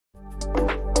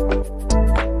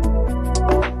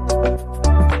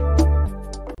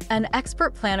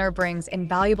expert planner brings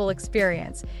invaluable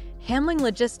experience, handling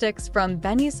logistics from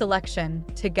venue selection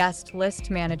to guest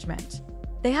list management.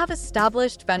 They have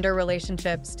established vendor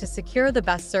relationships to secure the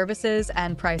best services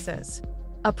and prices.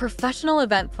 A professional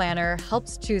event planner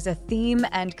helps choose a theme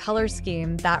and color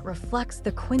scheme that reflects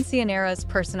the Quinceañera's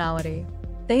personality.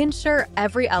 They ensure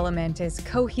every element is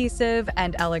cohesive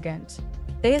and elegant.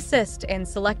 They assist in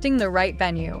selecting the right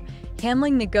venue,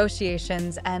 handling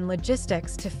negotiations and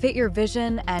logistics to fit your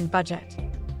vision and budget.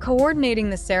 Coordinating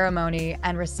the ceremony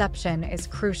and reception is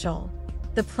crucial.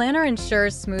 The planner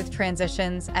ensures smooth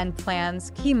transitions and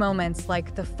plans key moments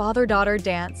like the father-daughter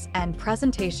dance and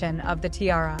presentation of the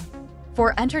tiara.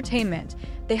 For entertainment,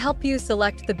 they help you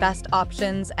select the best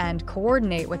options and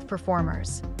coordinate with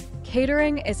performers.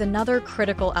 Catering is another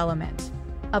critical element.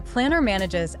 A planner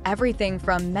manages everything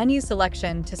from menu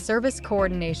selection to service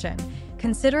coordination,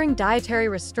 considering dietary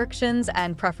restrictions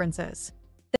and preferences.